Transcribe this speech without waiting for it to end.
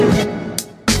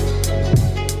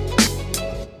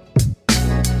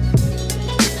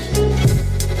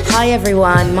Hi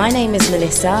everyone, my name is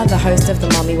Melissa, the host of the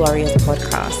Mummy Warriors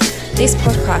podcast. This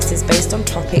podcast is based on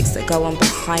topics that go on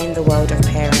behind the world of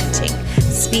parenting.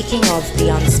 Speaking of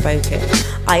the unspoken,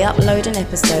 I upload an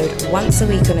episode once a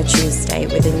week on a Tuesday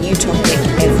with a new topic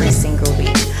every single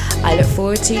week. I look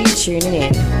forward to you tuning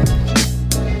in.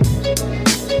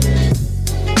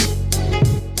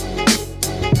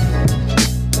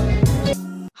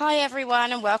 Hi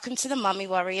everyone and welcome to the Mummy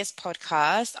Warriors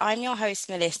podcast. I'm your host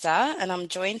Melissa and I'm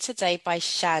joined today by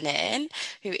Shannon,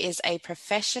 who is a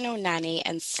professional nanny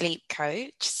and sleep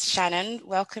coach. Shannon,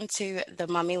 welcome to the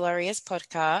Mummy Warriors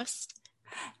podcast.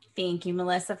 Thank you,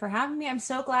 Melissa, for having me. I'm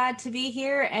so glad to be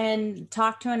here and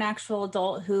talk to an actual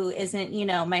adult who isn't,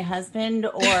 my husband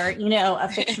or, a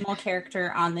fictional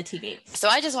character on the TV. So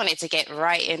I just wanted to get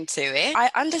right into it.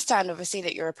 I understand, obviously,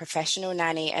 that you're a professional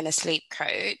nanny and a sleep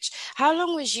coach. How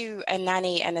long was you a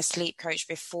nanny and a sleep coach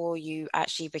before you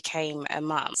actually became a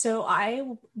mum? So I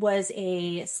was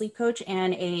a sleep coach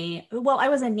and I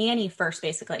was a nanny first,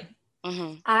 basically.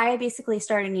 Mm-hmm. I basically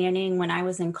started nannying when I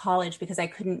was in college because I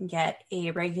couldn't get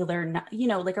a regular,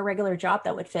 a regular job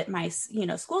that would fit my,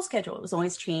 school schedule. It was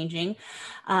always changing.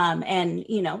 And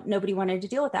nobody wanted to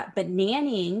deal with that, but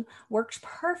nannying worked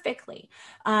perfectly.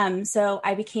 So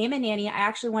I became a nanny. I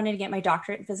actually wanted to get my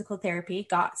doctorate in physical therapy,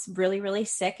 got really, really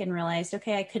sick and realized,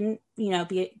 okay, I couldn't,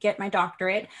 get my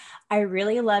doctorate. I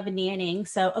really love nannying.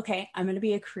 So, okay, I'm going to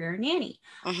be a career nanny.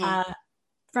 Mm-hmm.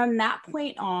 From that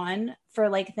point on, for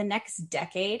like the next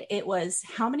decade, it was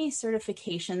how many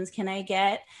certifications can I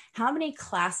get? How many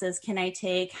classes can I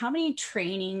take? How many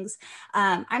trainings?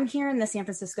 I'm here in the San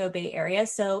Francisco Bay Area,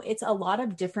 so it's a lot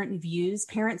of different views.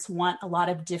 Parents want a lot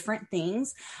of different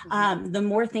things. Mm-hmm. The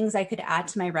more things I could add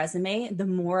to my resume, the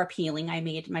more appealing I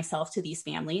made myself to these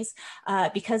families.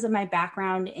 Because of my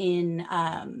background in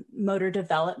motor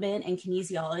development and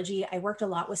kinesiology, I worked a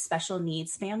lot with special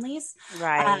needs families.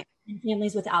 Right.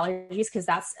 Families with allergies, because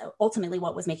that's ultimately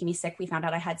what was making me sick. We found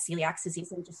out I had celiac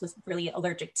disease and just was really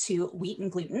allergic to wheat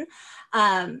and gluten.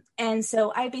 And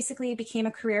so I basically became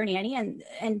a career nanny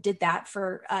and did that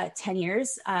for 10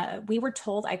 years. We were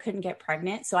told I couldn't get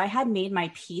pregnant. So I had made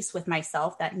my peace with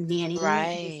myself that nanny was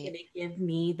going to give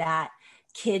me that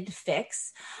kid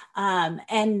fix.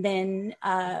 And then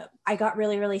I got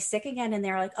really, really sick again. And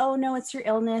they're like, oh no, it's your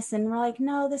illness. And we're like,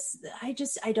 no,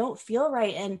 I don't feel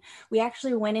right. And we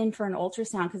actually went in for an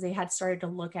ultrasound because they had started to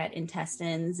look at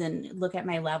intestines and look at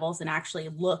my levels and actually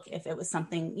look if it was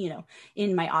something,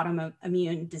 in my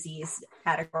autoimmune disease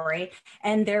category.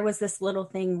 And there was this little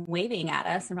thing waving at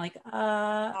us. And we're like,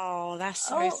 oh, that's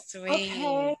so sweet.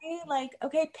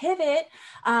 Okay, pivot.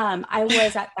 I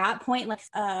was at that point,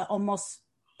 almost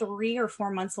 3 or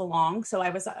 4 months along. So I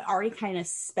was already kind of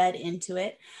sped into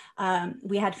it.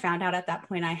 We had found out at that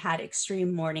point I had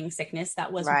extreme morning sickness.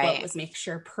 That was what was make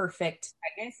sure perfect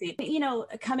pregnancy.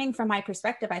 Coming from my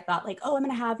perspective, I thought like, oh, I'm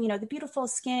going to have, the beautiful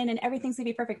skin and everything's going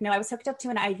to be perfect. No, I was hooked up to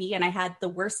an IV and I had the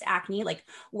worst acne, like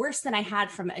worse than I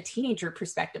had from a teenager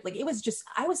perspective. Like it was just,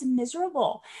 I was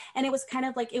miserable. And it was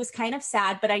kind of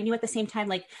sad, but I knew at the same time,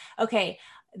 like, okay,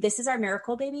 this is our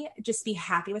miracle baby. Just be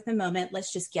happy with the moment.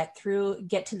 Let's just get to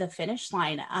the finish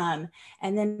line.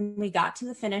 And then we got to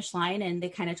the finish line and they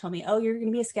kind of told me, oh, you're going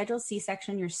to be a scheduled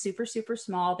C-section. You're super, super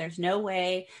small. There's no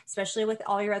way, especially with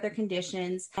all your other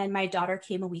conditions. And my daughter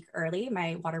came a week early.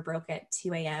 My water broke at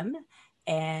 2 a.m.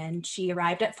 and she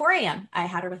arrived at 4 a.m. I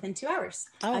had her within 2 hours.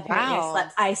 Oh, apparently wow.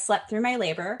 I slept through my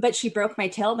labor, but she broke my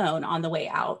tailbone on the way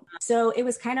out. So it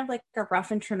was kind of like a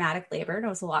rough and traumatic labor. And it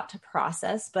was a lot to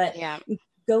process, but yeah.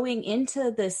 Going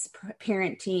into this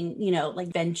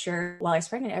parenting, venture while I was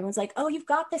pregnant, everyone's like, oh, you've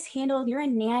got this handled. You're a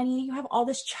nanny. You have all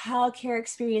this childcare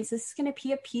experience. This is going to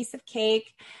be a piece of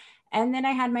cake. And then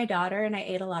I had my daughter and I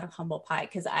ate a lot of humble pie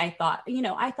because I thought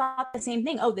the same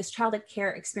thing. Oh, this childhood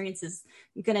care experience is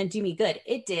going to do me good.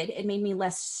 It did. It made me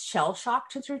less shell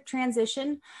shocked to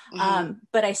transition. Mm-hmm.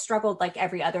 But I struggled like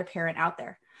every other parent out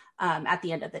there at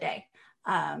the end of the day.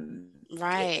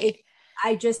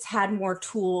 I just had more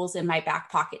tools in my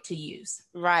back pocket to use.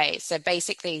 Right. So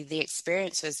basically the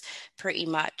experience was pretty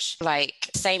much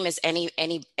like same as any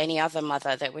other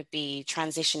mother that would be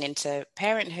transitioning into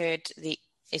parenthood.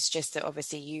 It's just that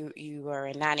obviously you were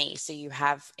a nanny, so you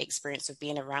have experience of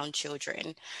being around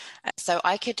children. So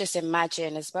I could just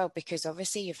imagine as well, because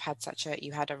obviously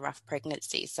you had a rough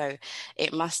pregnancy. So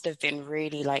it must have been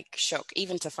really like shock,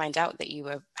 even to find out that you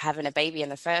were having a baby in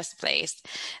the first place,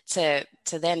 to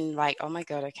then like, oh my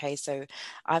God, okay, so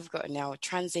I've got to now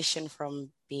transition from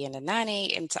being a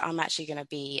nanny into I'm actually going to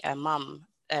be a mum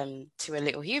to a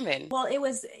little human. Well, it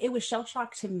was shell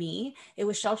shock to me. It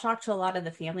was shell shock to a lot of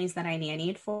the families that I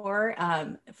nannied for.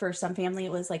 For some family,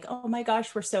 it was like, oh my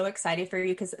gosh, we're so excited for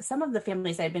you. Because some of the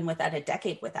families I'd been with at a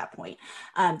decade with that point,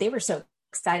 they were so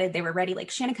excited. They were ready. Like,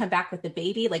 Shannon, come back with the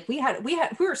baby. Like we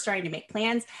were starting to make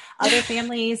plans. Other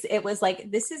families, it was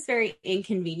like, this is very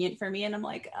inconvenient for me. And I'm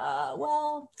like,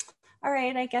 well, all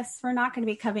right, I guess we're not going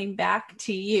to be coming back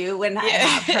to you when I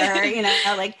have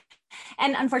her, like.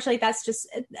 And unfortunately, that's just,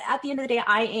 at the end of the day,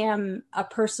 I am a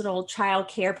personal child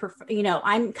care,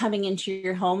 I'm coming into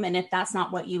your home. And if that's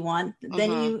not what you want,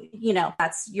 then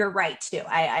that's your right too.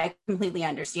 I completely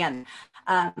understand.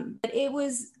 But it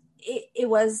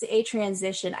was a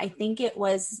transition. I think it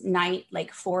was night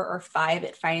like 4 or 5.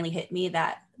 It finally hit me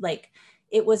that like,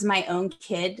 it was my own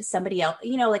kid, somebody else,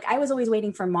 like I was always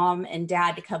waiting for mom and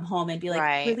dad to come home and be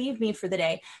like, relieve me for the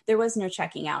day. There was no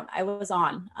checking out. I was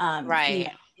on.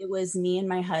 It was me and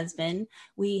my husband.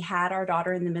 We had our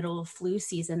daughter in the middle of flu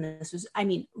season. This was,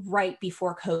 right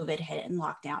before COVID hit and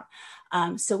lockdown.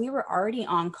 So we were already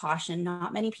on caution.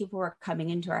 Not many people were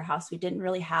coming into our house. We didn't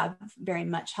really have very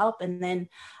much help. And then,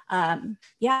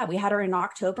 we had her in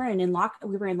October, and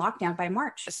we were in lockdown by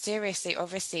March. Seriously,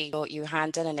 obviously you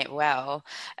handling it well.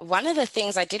 One of the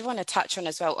things I did want to touch on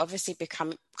as well, obviously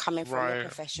coming from a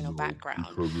professional background,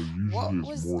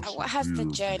 what has the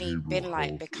journey been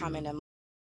like becoming a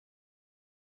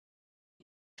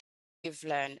you've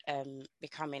learned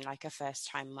becoming like a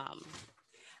first-time mom?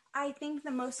 I think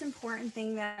the most important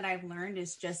thing that I've learned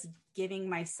is just giving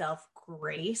myself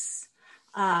grace.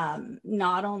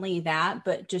 Not only that,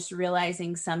 but just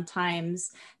realizing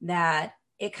sometimes that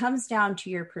it comes down to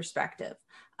your perspective.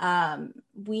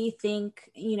 We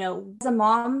think, as a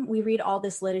mom, we read all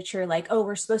this literature like, oh,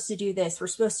 we're supposed to do this, we're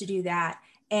supposed to do that.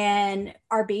 And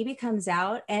our baby comes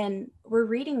out and we're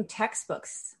reading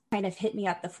textbooks. Kind of hit me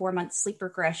at the 4-month sleep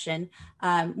regression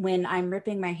when I'm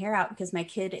ripping my hair out because my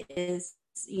kid is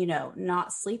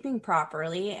not sleeping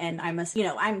properly. And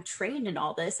I'm trained in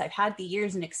all this. I've had the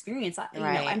years and experience.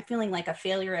 I'm feeling like a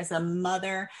failure as a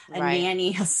mother, a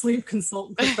nanny, a sleep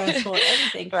consultant, professional,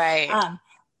 everything.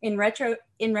 In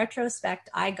retrospect,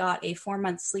 I got a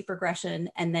 4-month sleep regression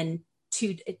and then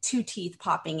two teeth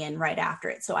popping in right after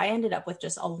it. So I ended up with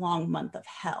just a long month of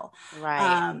hell.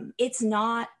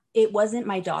 It wasn't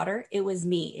my daughter. It was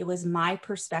me. It was my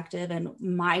perspective and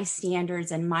my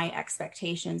standards and my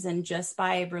expectations. And just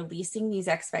by releasing these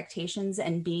expectations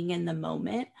and being in the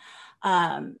moment,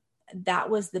 that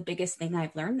was the biggest thing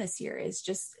I've learned this year is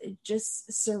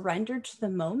just surrender to the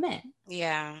moment.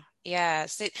 Yeah.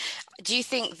 So do you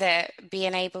think that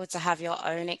being able to have your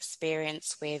own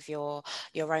experience with your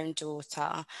own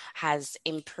daughter has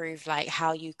improved like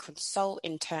how you consult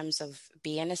in terms of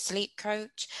being a sleep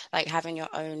coach, like having your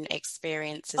own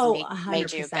experiences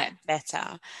made you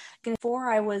better? Before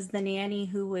I was the nanny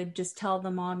who would just tell the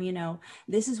mom,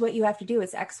 this is what you have to do.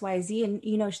 It's XYZ.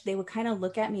 And, they would kind of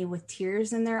look at me with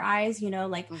tears in their eyes,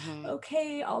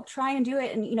 okay, I'll try and do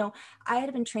it. And, I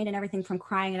had been trained in everything from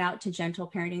crying it out to gentle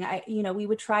parenting. We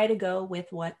would try to go with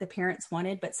what the parents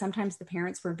wanted, but sometimes the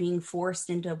parents were being forced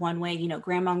into one way.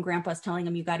 Grandma and grandpa's telling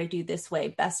them, you got to do this way.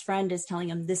 Best friend is telling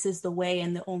them this is the way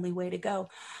and the only way to go.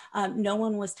 No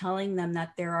one was telling them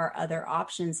that there are other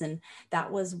options. And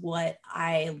that was what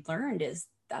I learned is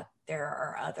that there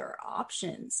are other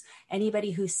options.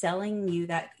 Anybody who's selling you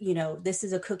that, this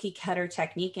is a cookie cutter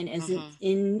technique and isn't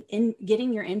in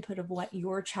getting your input of what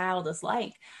your child is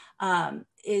like,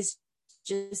 is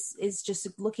just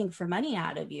looking for money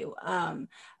out of you.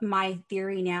 My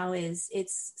theory now is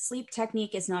sleep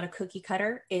technique is not a cookie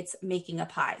cutter. It's making a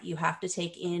pie. You have to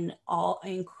take in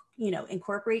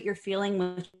incorporate your feeling,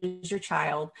 which is your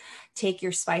child, take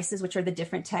your spices, which are the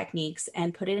different techniques,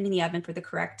 and put it in the oven for the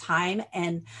correct time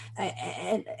and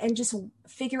just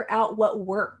figure out what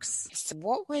works. So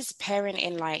what was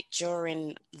parenting like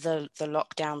during the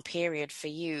lockdown period for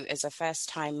you as a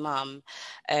first-time mom?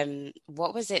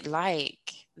 What was it like?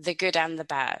 The good and the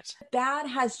bad? Bad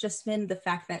has just been the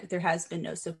fact that there has been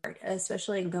no support,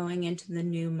 especially going into the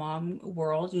new mom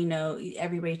world.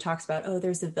 Everybody talks about, oh,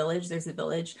 there's a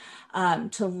village.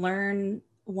 To learn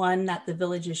one, that the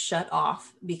village is shut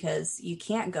off because you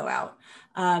can't go out.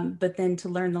 But then to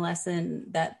learn the lesson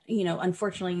that,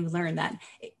 unfortunately you learn that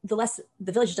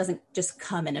the village doesn't just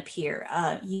come and appear.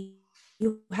 You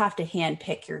you have to hand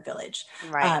pick your village.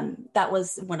 Right. That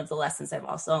was one of the lessons I've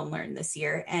also learned this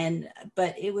year.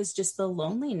 But it was just the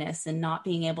loneliness and not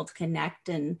being able to connect.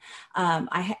 And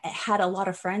I had a lot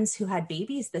of friends who had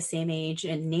babies the same age,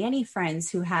 and nanny friends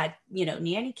who had,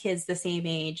 nanny kids the same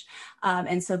age.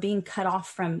 And so being cut off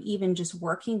from even just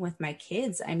working with my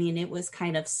kids, I mean, it was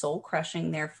kind of soul crushing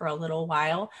there for a little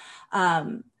while.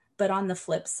 But on the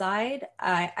flip side,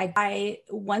 I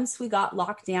once we got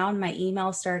locked down, my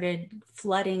email started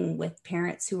flooding with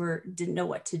parents who didn't know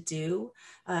what to do.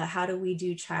 How do we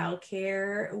do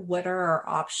childcare? What are our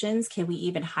options? Can we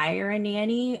even hire a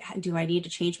nanny? Do I need to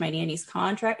change my nanny's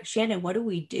contract? Shannon, what do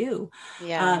we do?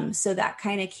 Yeah. So that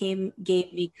kind of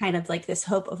gave me kind of like this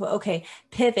hope of, okay,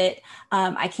 pivot.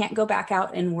 I can't go back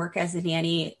out and work as a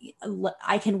nanny.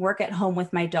 I can work at home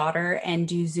with my daughter and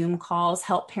do Zoom calls,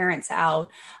 help parents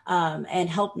out, and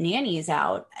help nannies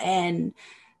out, and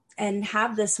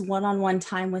have this one-on-one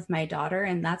time with my daughter.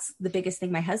 And that's the biggest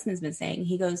thing my husband's been saying.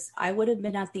 He goes, I would have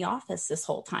been at the office this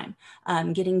whole time,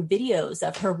 getting videos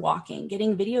of her walking,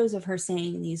 getting videos of her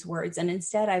saying these words. And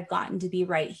instead I've gotten to be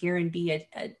right here and be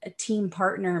a team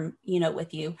partner,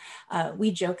 with you. We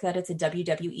joke that it's a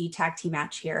WWE tag team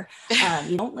match here.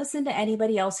 You don't listen to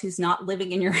anybody else who's not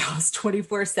living in your house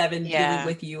 24/7, dealing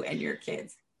with you and your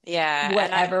kids. Yeah.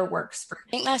 Whatever works for you. I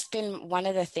think that's been one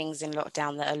of the things in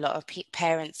lockdown that a lot of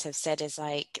parents have said is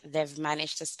like they've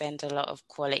managed to spend a lot of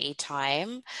quality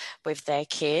time with their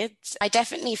kids. I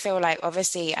definitely feel like,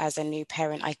 obviously, as a new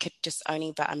parent, I could just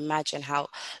only but imagine how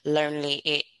lonely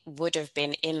it would have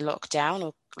been in lockdown.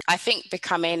 Or I think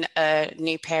becoming a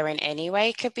new parent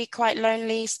anyway could be quite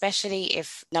lonely, especially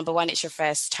if, number one, it's your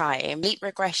first time. Sleep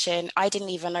regression, I didn't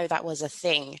even know that was a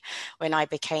thing when I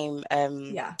became a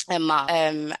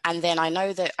mum. And then I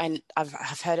know that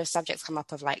I've heard of subjects come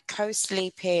up of like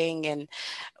co-sleeping and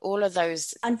all of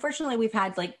those. Unfortunately, we've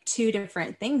had like two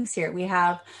different things here. We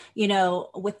have,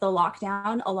 with the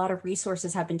lockdown, a lot of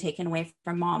resources have been taken away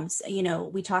from moms.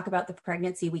 We talk about the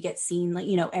pregnancy, we get seen,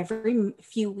 every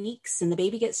few weeks, and the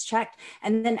baby gets checked.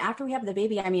 And then after we have the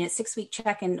baby, it's 6-week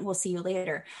check and we'll see you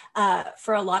later.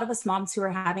 For a lot of us moms who are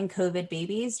having COVID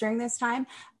babies during this time,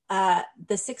 the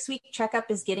 6-week checkup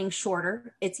is getting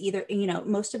shorter. It's either,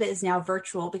 most of it is now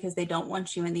virtual because they don't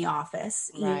want you in the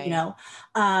office, Right.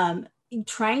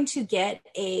 Trying to get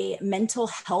a mental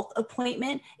health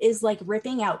appointment is like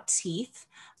ripping out teeth,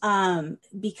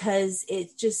 because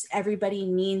it's just, everybody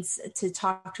needs to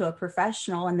talk to a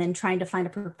professional, and then trying to find a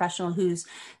professional who's,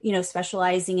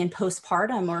 specializing in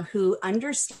postpartum or who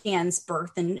understands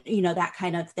birth and, that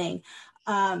kind of thing.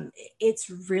 It's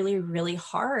really, really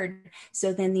hard.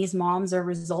 So then these moms are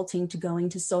resulting to going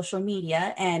to social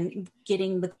media and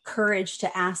getting the courage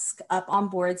to ask up on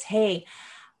boards, hey,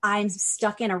 I'm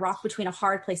stuck in a rock between a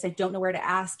hard place. I don't know where to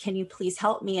ask. Can you please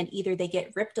help me? And either they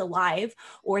get ripped alive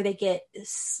or they get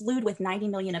slewed with 90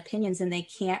 million opinions and they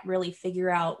can't really figure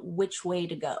out which way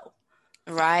to go.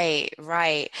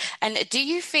 Right. And do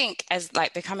you think, as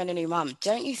like becoming a new mom,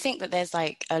 don't you think that there's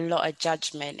like a lot of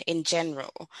judgment in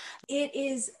general? It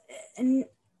is.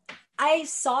 I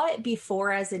saw it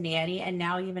before as a nanny, and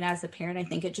now even as a parent, I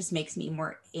think it just makes me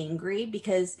more angry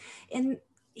because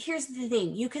here's the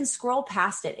thing, you can scroll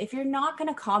past it. If you're not going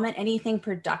to comment anything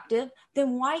productive,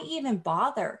 then why even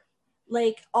bother?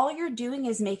 Like, all you're doing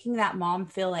is making that mom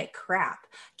feel like crap.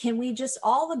 Can we just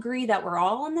all agree that we're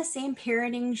all on the same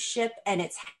parenting ship and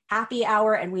it's happy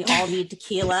hour and we all need to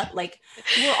keel up? Like,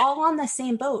 we're all on the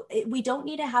same boat. We don't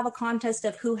need to have a contest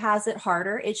of who has it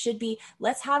harder. It should be,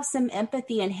 let's have some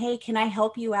empathy and, hey, can I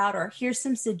help you out? Or here's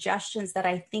some suggestions that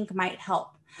I think might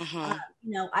help.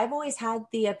 Mm-hmm. I've always had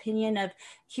the opinion of,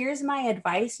 here's my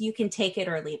advice, you can take it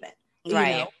or leave it.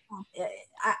 Right.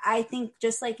 I think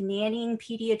just like nannying,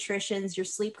 pediatricians, your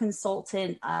sleep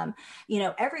consultant,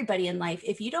 everybody in life,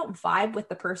 if you don't vibe with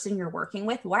the person you're working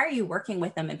with, why are you working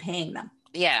with them and paying them?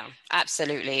 Yeah,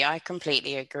 absolutely. I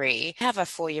completely agree. I have a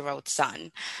 4-year-old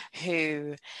son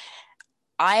who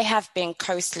I have been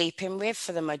co-sleeping with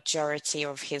for the majority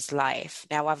of his life.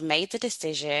 Now, I've made the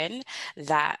decision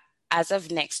that as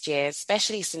of next year,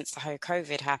 especially since the whole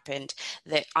COVID happened,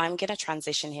 that I'm going to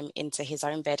transition him into his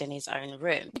own bed in his own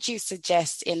room. Would you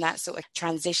suggest in that sort of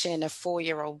transition a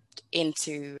 4-year-old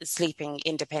into sleeping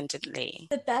independently?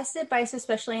 The best advice,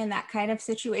 especially in that kind of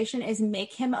situation, is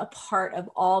make him a part of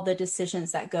all the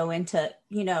decisions that go into,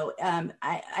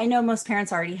 I know most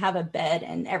parents already have a bed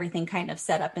and everything kind of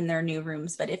set up in their new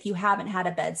rooms, but if you haven't had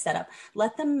a bed set up,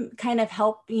 let them kind of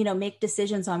help, make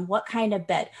decisions on what kind of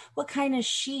bed, what kind of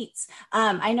sheets, treats.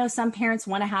 I know some parents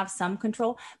want to have some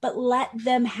control, but let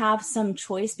them have some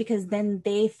choice, because then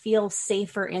they feel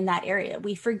safer in that area.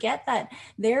 We forget that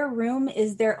their room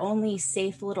is their only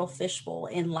safe little fishbowl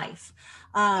in life.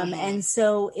 And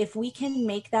so if we can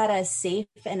make that as safe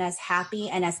and as happy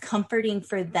and as comforting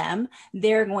for them,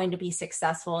 they're going to be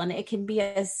successful. And it can be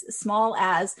as small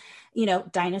as,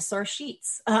 dinosaur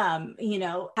sheets.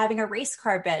 Having a race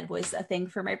car bed was a thing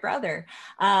for my brother.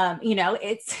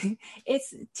 It's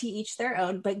to each their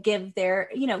own, but give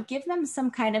them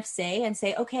some kind of say and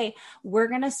say, okay, we're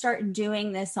going to start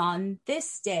doing this on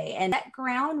this day, and set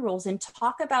ground rules and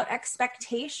talk about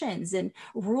expectations and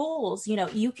rules.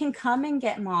 You can come and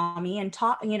get mommy and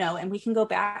talk, and we can go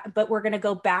back, but we're going to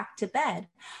go back to bed.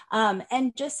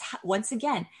 And just once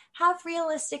again, have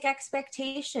realistic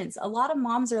expectations. A lot of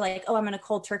moms are like, oh, I'm going to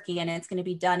cold turkey and it's going to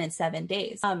be done in 7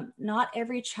 days. Not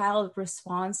every child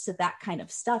responds to that kind of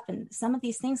stuff. And some of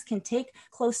these things can take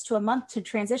close to a month to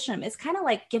transition them. It's kind of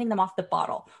like getting them off the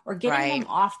bottle or getting them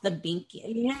off the binky.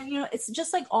 It's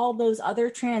just like all those other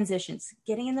transitions,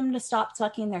 getting them to stop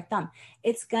sucking their thumb.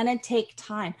 It's going to take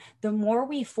time. The more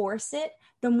we force it,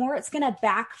 the more it's going to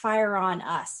backfire on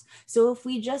us. So if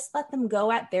we just let them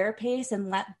go at their pace and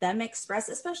let them express,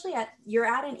 especially you're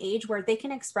at an age where they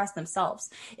can express themselves.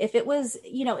 If it was,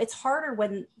 it's harder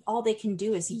when all they can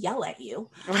do is yell at you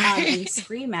and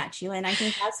scream at you. And I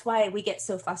think that's why we get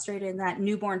so frustrated in that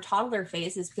newborn toddler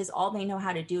phase, is because all they know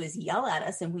how to do is yell at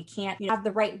us, and we can't have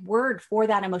the right word for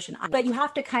that emotion. But you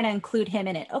have to kind of include him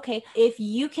in it. Okay, if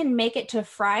you can make it to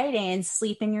Friday and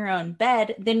sleep in your own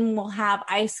bed, then we'll have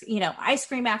ice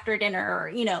cream after dinner,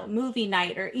 or, movie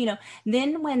night, or,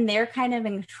 then when they're kind of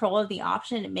in control of the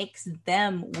option, it makes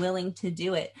them willing to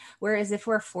do it. Whereas if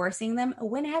we're forcing them,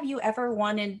 when have you ever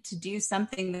wanted to do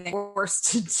something they're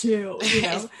forced to do?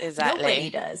 Exactly. Nobody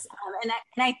does.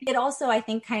 It also, I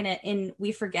think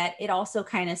we forget, it also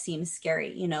kind of seems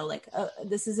scary,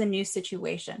 this is a new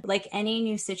situation. Like any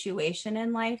new situation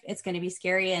in life, it's going to be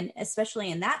scary. And especially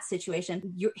in that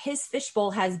situation, his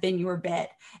fishbowl has been your bed,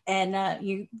 and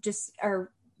you just are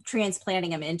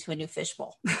transplanting him into a new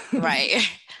fishbowl. Right.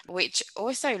 Which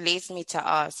also leads me to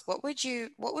ask, what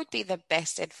would be the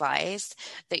best advice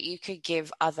that you could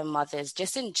give other mothers,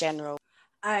 just in general?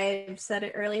 I've said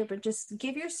it earlier, but just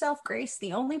give yourself grace.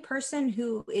 The only person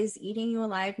who is eating you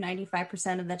alive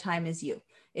 95% of the time is you.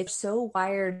 It's so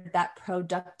wired that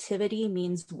productivity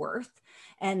means worth,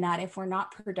 and that if we're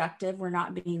not productive, we're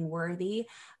not being worthy.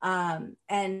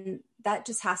 And that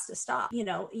just has to stop.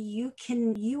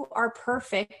 You are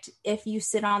perfect if you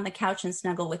sit on the couch and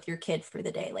snuggle with your kid for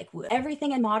the day. Like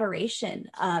everything in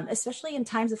moderation, especially in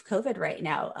times of COVID right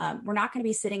now. We're not going to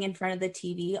be sitting in front of the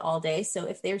TV all day. So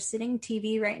if they're sitting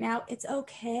TV right now, it's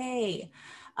okay.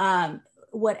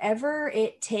 Whatever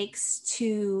it takes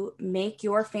to make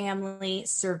your family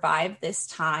survive this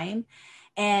time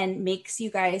and makes you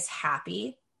guys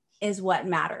happy is what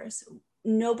matters.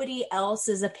 Nobody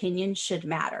else's opinion should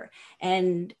matter.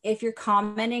 And if you're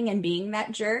commenting and being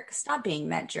that jerk, stop being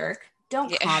that jerk.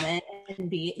 Don't comment and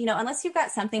be, unless you've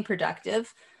got something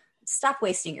productive, stop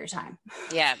wasting your time.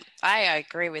 Yeah, I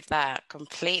agree with that.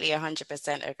 Completely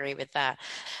 100% agree with that.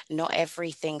 Not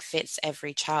everything fits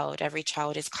every child. Every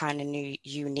child is kind of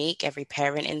unique. Every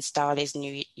parenting style is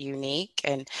unique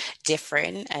and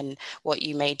different. And what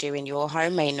you may do in your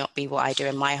home may not be what I do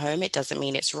in my home. It doesn't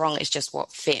mean it's wrong. It's just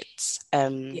what fits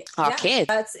our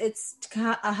kids. It's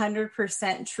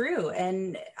 100% true.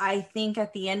 And I think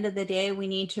at the end of the day, we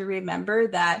need to remember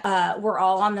that we're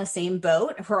all on the same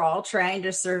boat. We're all trying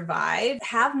to survive.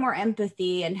 Have more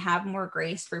empathy and have more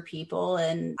grace for people.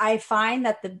 And I find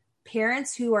that the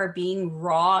parents who are being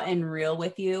raw and real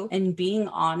with you and being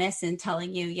honest and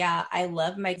telling you, yeah, I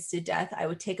love my kids to death, I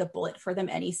would take a bullet for them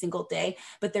any single day,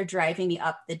 but they're driving me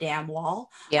up the damn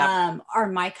wall, are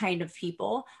my kind of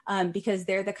people, because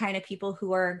they're the kind of people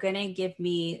who are going to give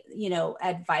me,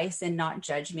 advice and not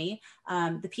judge me.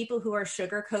 The people who are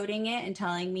sugarcoating it and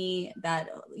telling me that,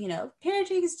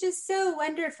 parenting is just so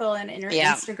wonderful and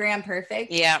Instagram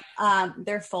perfect.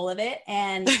 They're full of it.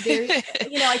 And they're,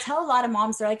 I tell a lot of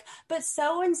moms, they're like, but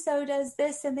so-and-so does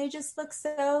this and they just look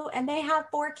so, and they have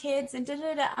 4 kids and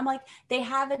da-da-da. I'm like, they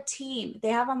have a team. They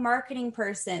have a marketing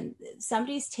person.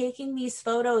 Somebody's taking these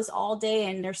photos all day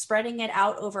and they're spreading it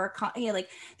out over,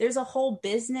 there's a whole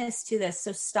business to this.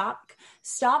 So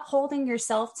stop holding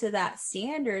yourself to that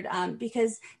standard,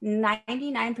 because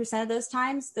 99% of those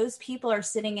times, those people are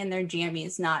sitting in their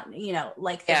jammies, not,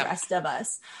 like the rest of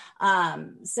us.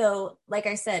 So like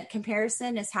I said,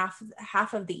 comparison is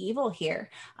half of the evil here.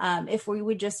 If we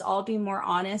would just all be more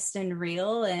honest and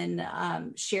real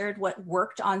and shared what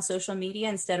worked on social media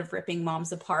instead of ripping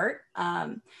moms apart,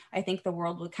 I think the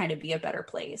world would kind of be a better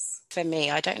place. For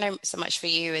me, I don't know so much for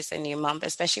you as a new mum, but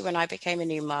especially when I became a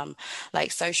new mum,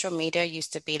 like social media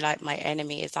used to be like my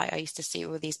enemy. It's like I used to see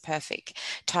all these perfect,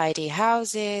 tidy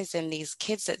houses and these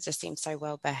kids that just seem so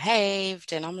well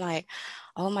behaved. And I'm like,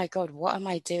 oh my God, what am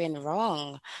I doing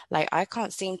wrong? Like, I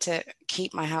can't seem to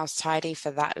keep my house tidy for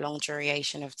that long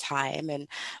duration of time. And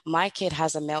my kid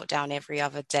has a meltdown every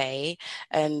other day.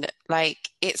 And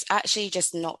like, it's actually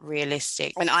just not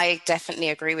realistic. And I definitely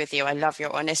agree with you. I love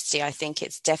your honesty. I think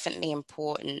it's definitely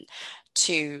important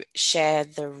to share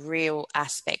the real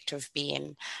aspect of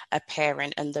being a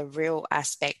parent and the real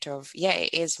aspect of, yeah,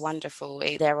 it is wonderful.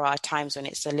 There are times when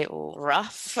it's a little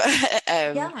rough.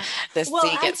 The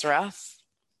sea gets rough.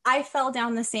 I fell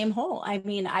down the same hole. I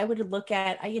mean, I would look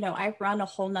at, I run a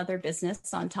whole nother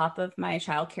business on top of my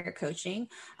childcare coaching.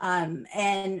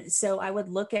 And so I would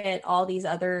look at all these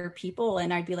other people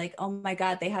and I'd be like, oh my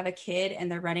God, they have a kid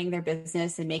and they're running their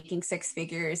business and making six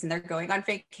figures and they're going on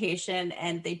vacation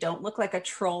and they don't look like a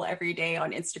troll every day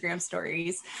on Instagram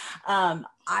stories.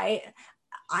 I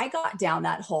got down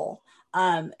that hole.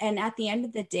 And at the end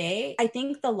of the day, I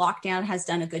think the lockdown has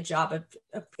done a good job of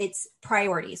its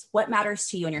priorities. What matters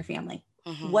to you and your family?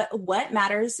 Mm-hmm. What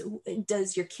matters?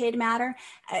 Does your kid matter?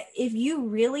 If you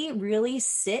really, really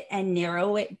sit and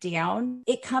narrow it down,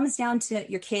 it comes down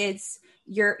to your kids,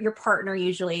 your partner,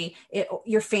 usually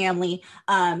your family,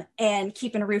 and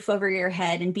keeping a roof over your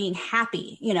head and being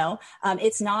happy.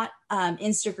 It's not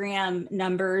Instagram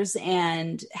numbers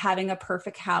and having a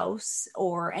perfect house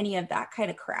or any of that kind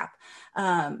of crap.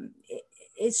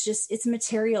 It's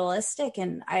materialistic.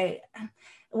 And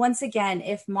once again,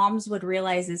 if moms would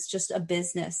realize it's just a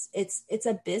business, it's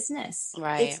a business,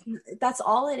 right? That's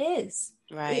all it is,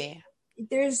 right?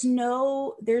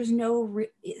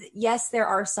 Yes, there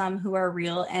are some who are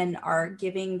real and are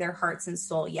giving their hearts and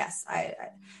soul. Yes,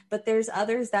 but there's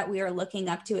others that we are looking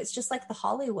up to. It's just like the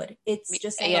Hollywood. It's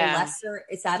just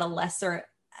at a lesser,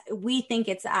 we think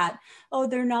it's at, oh,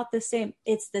 they're not the same.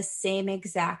 It's the same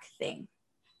exact thing.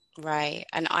 Right.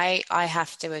 And I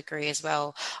have to agree as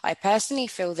well. I personally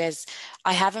feel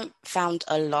I haven't found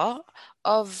a lot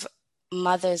of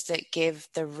mothers that give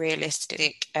the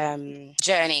realistic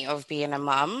journey of being a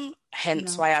mum,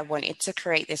 hence why I wanted to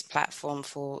create this platform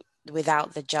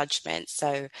without the judgment.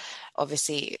 So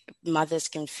obviously mothers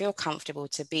can feel comfortable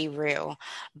to be real,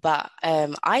 but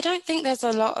I don't think there's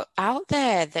a lot out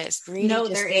there that's really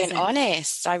just being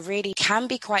honest. I really can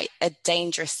be quite a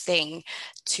dangerous thing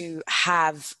to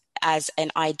have as an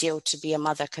ideal to be a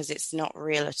mother, because it's not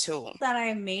real at all. That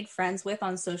I made friends with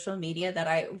on social media that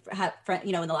I have,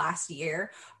 in the last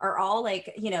year are all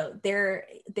like, they're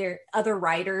other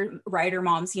writer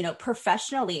moms,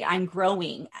 professionally I'm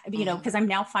growing, because I'm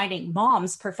now finding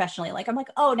moms professionally. Like, I'm like,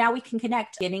 oh, now we can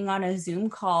connect. Getting on a Zoom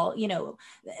call,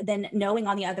 then knowing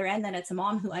on the other end that it's a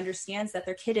mom who understands that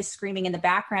their kid is screaming in the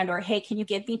background, or, hey, can you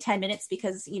give me 10 minutes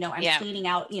because, I'm cleaning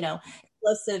out,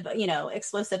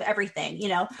 explosive everything,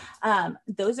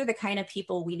 those are the kind of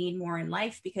people we need more in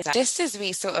life. Because just as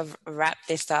we sort of wrap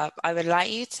this up, I would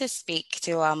like you to speak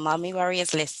to our Mummy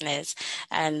Warriors listeners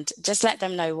and just let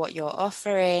them know what you're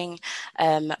offering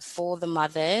for the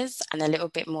mothers and a little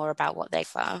bit more about what they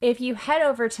offer. If you head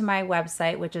over to my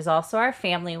website, which is also our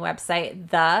family website,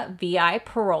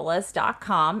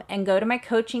 theviparolas.com, and go to my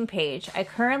coaching page, I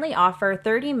currently offer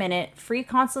 30-minute free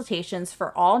consultations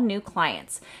for all new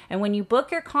clients. And when you book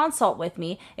your consult with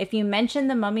me, if you mention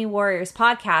the Mummy Warriors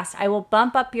podcast, I will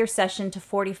bump up your session to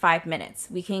 45 minutes.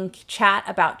 We can chat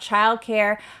about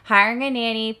childcare, hiring a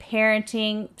nanny,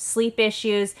 parenting, sleep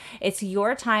issues. It's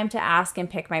your time to ask and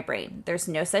pick my brain. There's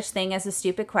no such thing as a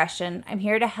stupid question. I'm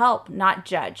here to help, not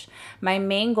judge. My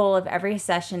main goal of every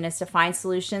session is to find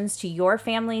solutions to your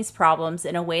family's problems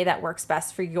in a way that works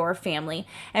best for your family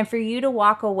and for you to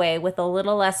walk away with a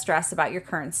little less stress about your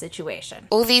current situation.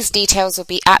 All these details will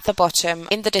be at the bottom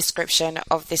in the description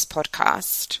of this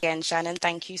podcast. Again, Shannon,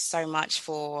 thank you so much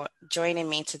for joining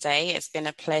me today. It's been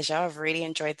a pleasure. I've really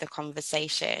enjoyed the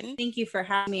conversation. Thank you for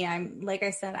having me.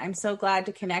 I'm so glad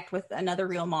to connect with another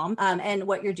real mom. And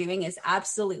what you're doing is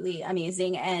absolutely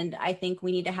amazing. And I think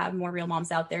we need to have more real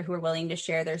moms out there who are willing to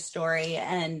share their story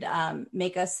and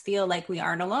make us feel like we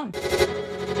aren't alone.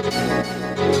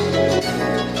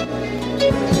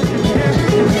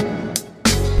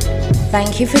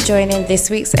 Thank you for joining this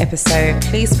week's episode.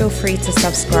 Please feel free to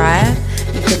subscribe.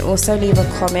 You can also leave a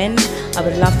comment. I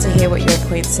would love to hear what your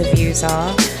points of views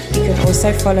are. You can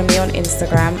also follow me on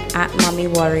Instagram at Mummy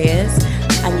Warriors.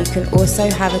 And you can also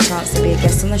have a chance to be a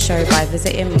guest on the show by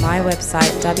visiting my website,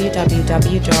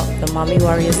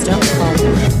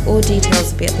 www.themummywarriors.com. All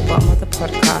details will be at the bottom of the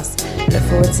podcast. Look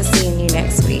forward to seeing you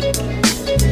next week.